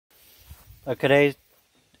Today's,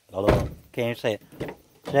 can't even say it.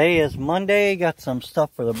 Today is Monday. Got some stuff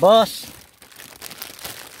for the bus.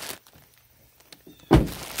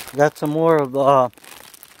 Got some more of the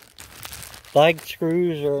lag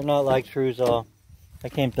screws, or not lag screws. I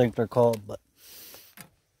can't think they're called, but.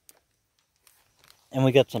 And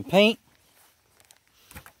we got some paint.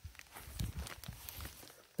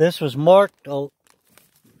 This was marked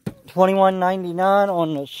 $21.99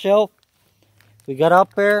 on the shelf. We got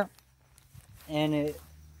up there, and it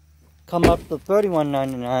come up to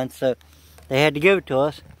 $31.99, so they had to give it to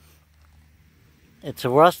us. It's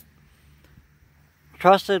a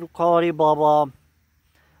trusted quality, blah blah.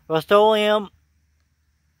 Rust-Oleum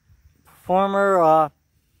Performer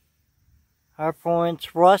High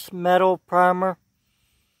Performance Rust Metal Primer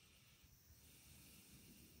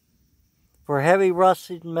for heavy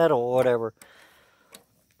rusted metal or whatever.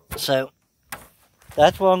 So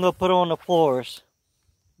that's what I'm gonna put on the floors.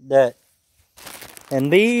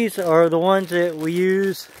 And these are the ones that we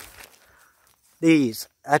use.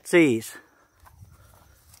 That's these.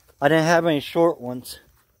 I didn't have any short ones.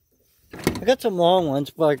 I got some long ones,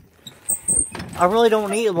 but I really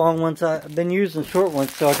don't need long ones. I've been using short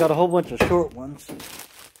ones, so I got a whole bunch of short ones.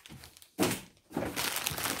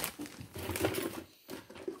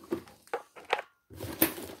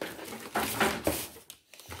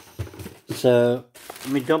 So let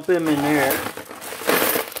me dump them in there.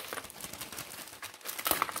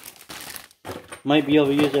 Might be able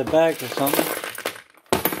to use that bag for something.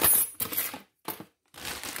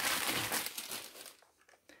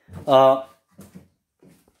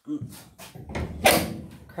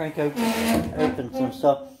 Crank open some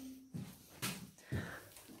stuff.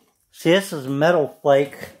 See, this is metal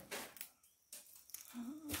flake.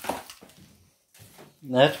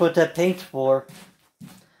 That's what that paint's for.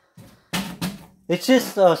 It's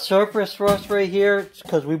just surface rust right here. It's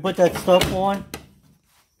because we put that stuff on.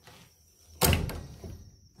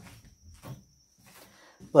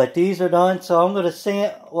 But these are done, so I'm gonna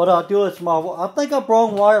sand. What I'll do is I think I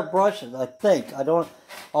brought wire brushes.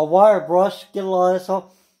 I'll wire brush, get a lot of this off,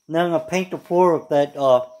 and then I'm gonna paint the floor with that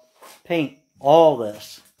paint. All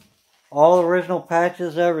this, all the original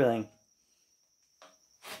patches, everything.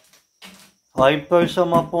 I can throw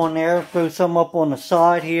some up on there, throw some up on the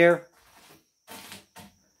side here.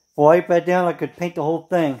 Wipe that down, I could paint the whole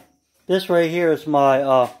thing. This right here is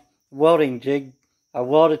my welding jig. I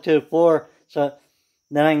weld it to the floor, so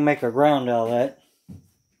then I can make a ground out of that.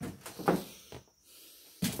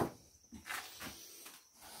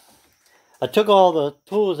 I took all the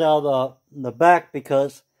tools out of the back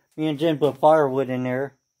because me and Jen put firewood in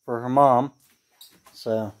there for her mom.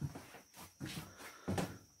 So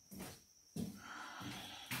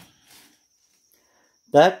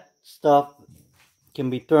that stuff can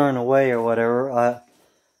be thrown away or whatever.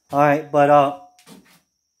 Alright, but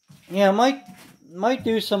yeah, I might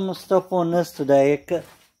do some stuff on this today.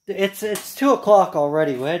 It's 2 o'clock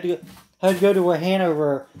already. We had to go to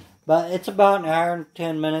Hanover, but it's about an hour and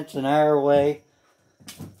 10 minutes, an hour away.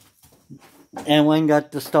 And we ain't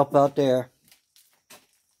got the stuff out there.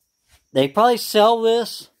 They probably sell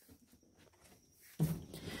this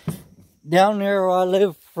down there where I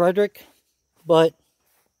live, Frederick, but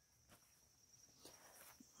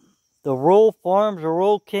the Roll Farms or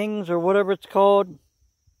Roll Kings or whatever it's called,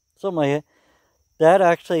 something like that. That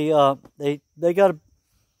actually, they got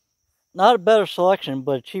not a better selection,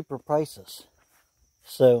 but cheaper prices.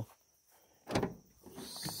 So,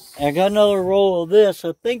 I got another roll of this.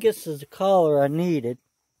 I think this is the collar I needed.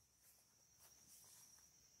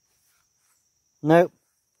 Nope.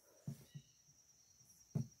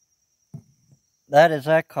 That is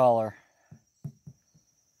that collar.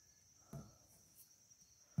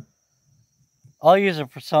 I'll use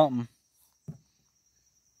it for something.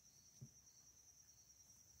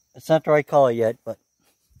 It's not the right color yet, but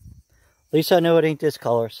at least I know it ain't this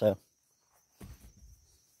color, so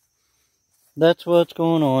that's what's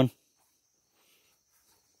going on.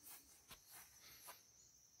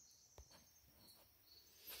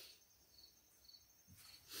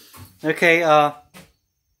 Okay,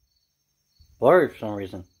 blurry for some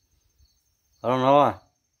reason. I don't know why.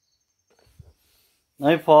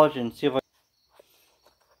 Let me pause and see if I...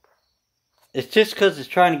 It's just because it's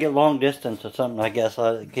trying to get long distance or something, I guess,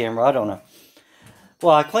 out of the camera. I don't know.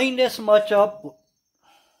 Well, I cleaned this much up.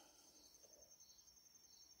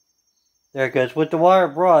 There it goes. With the wire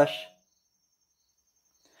brush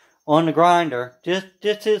on the grinder. Just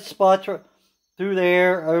his spots through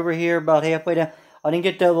there, over here, about halfway down. I didn't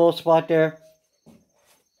get that little spot there.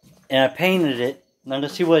 And I painted it. Now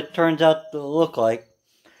let's see what it turns out to look like.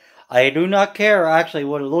 I do not care, actually,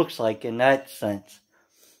 what it looks like in that sense.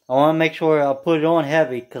 I want to make sure I put it on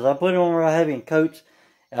heavy, because I put it on real heavy in coats.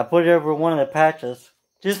 And I put it over one of the patches,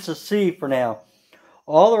 just to see for now.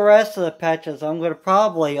 All the rest of the patches, I'm going to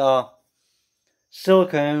probably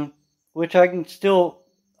silicone, which I can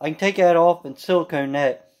take that off and silicone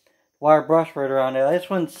that wire brush right around it. I just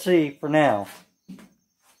want to see for now.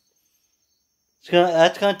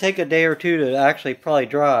 That's gonna take a day or two to actually probably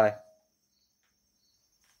dry,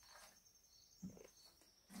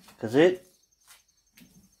 cause I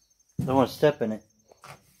don't want to step in it.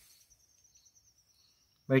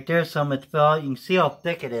 Right there, some it's fell out. You can see how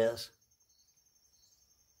thick it is.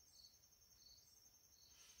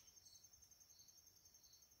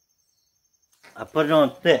 I put it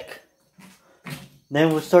on thick. Then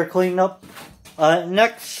we'll start cleaning up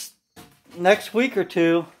next week or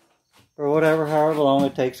two. Or whatever, however long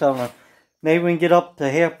it takes. I don't know. Maybe we can get up to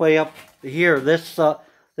halfway up here. This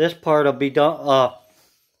part will be done,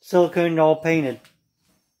 silicone all painted.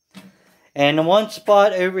 And the one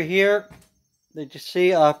spot over here that you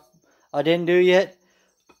see I didn't do yet,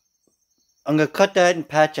 I'm gonna cut that and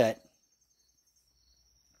patch that.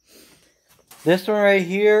 This one right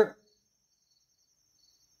here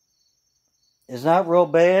is not real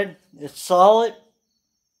bad. It's solid.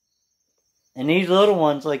 And these little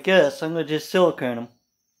ones like this, I'm going to just silicone them.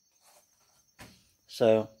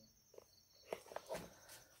 So,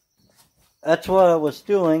 that's what I was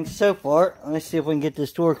doing so far. Let me see if we can get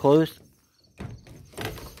this door closed.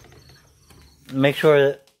 Make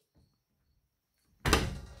sure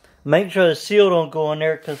the seal don't go in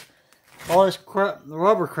there, because all this crap, the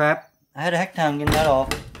rubber crap, I had a heck time getting that off.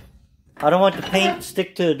 I don't want the paint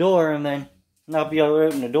stick to the door and then not be able to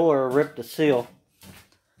open the door or rip the seal.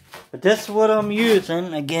 But this is what I'm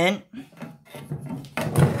using again.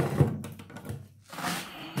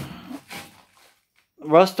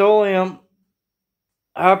 Rust-Oleum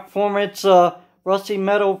High Performance Rusty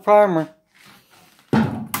Metal Primer.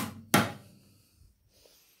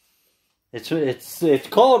 It's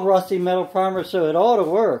called Rusty Metal Primer, so it ought to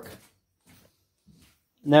work.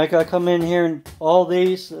 Now I gotta come in here and all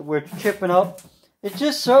these we're chipping up. It's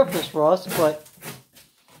just surface rust, but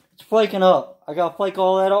it's flaking up. I gotta flake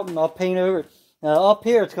all that up and I'll paint over it. Now up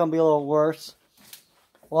here it's gonna be a little worse.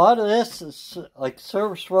 A lot of this is like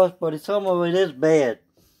surface rust, but some of it is bad.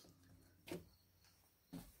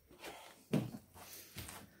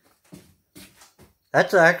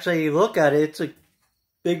 That's actually, you look at it, it's a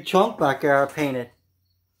big chunk back there I painted.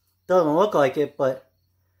 Doesn't look like it, but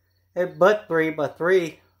it's but 3 by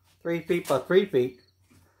 3, 3 feet by 3 feet.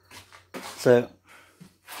 So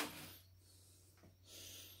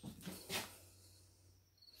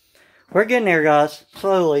we're getting there, guys,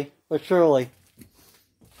 slowly but surely.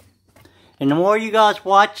 And the more you guys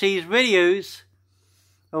watch these videos,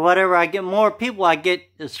 or whatever, I get more people I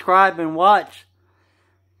get to subscribe and watch.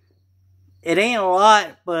 It ain't a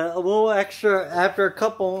lot, but a little extra after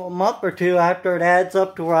a month or two after it adds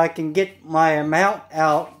up to where I can get my amount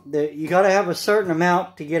out. You got to have a certain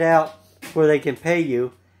amount to get out where they can pay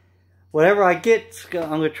you. Whatever I get, I'm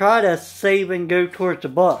going to try to save and go towards the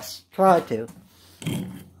bus. Try to.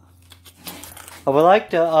 I would like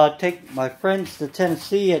to take my friends to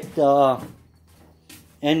Tennessee at the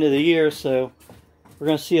end of the year, so we're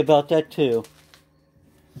going to see about that too.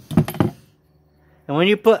 And when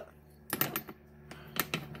you put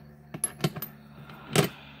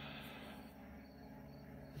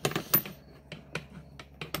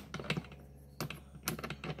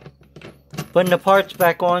putting the parts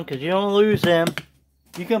back on, because you don't lose them.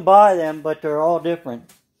 You can buy them, but they're all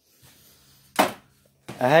different. I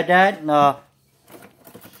had that and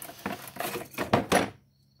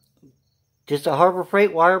just a Harbor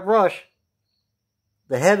Freight wire brush.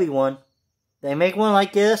 The heavy one. They make one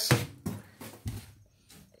like this.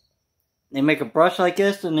 They make a brush like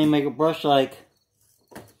this, and they make a brush like...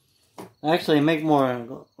 Actually, they make more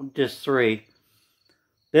than just 3.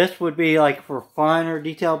 This would be like for finer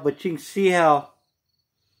detail, but you can see how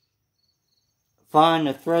fine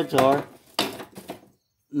the threads are.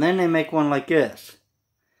 And then they make one like this.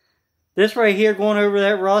 This right here going over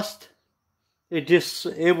that rust,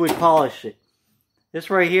 it would polish it. This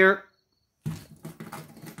right here,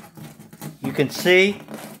 you can see.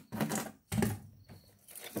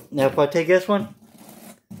 Now if I take this one,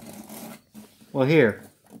 well here.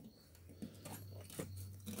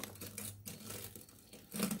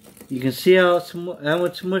 You can see how it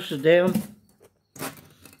smushes down.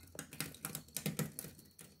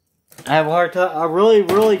 I have a hard time. I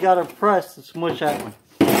really got to press to smush that one.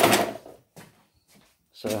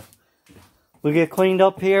 So, we get cleaned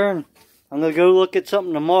up here, and I'm going to go look at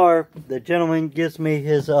something tomorrow. The gentleman gives me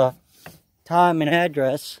his time and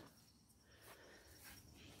address.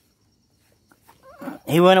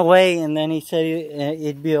 he went away, and then he said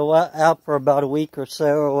he'd be out for about a week or so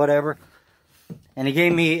or whatever. And he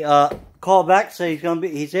gave me a call back, so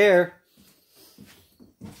he's there.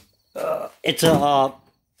 It's a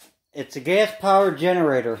gas-powered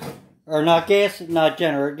generator, or not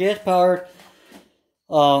generator, gas-powered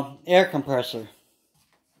air compressor.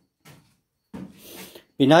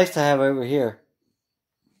 Be nice to have over here.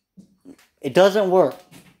 It doesn't work,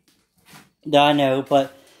 I know,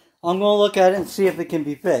 but I'm going to look at it and see if it can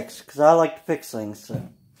be fixed, because I like to fix things.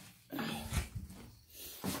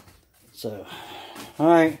 So,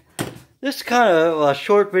 alright. This is kind of a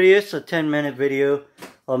short video. It's a 10-minute video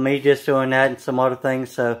of me just doing that and some other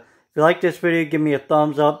things. So, if you like this video, give me a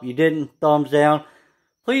thumbs up. If you didn't, thumbs down.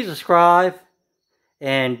 Please subscribe,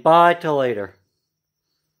 and bye till later.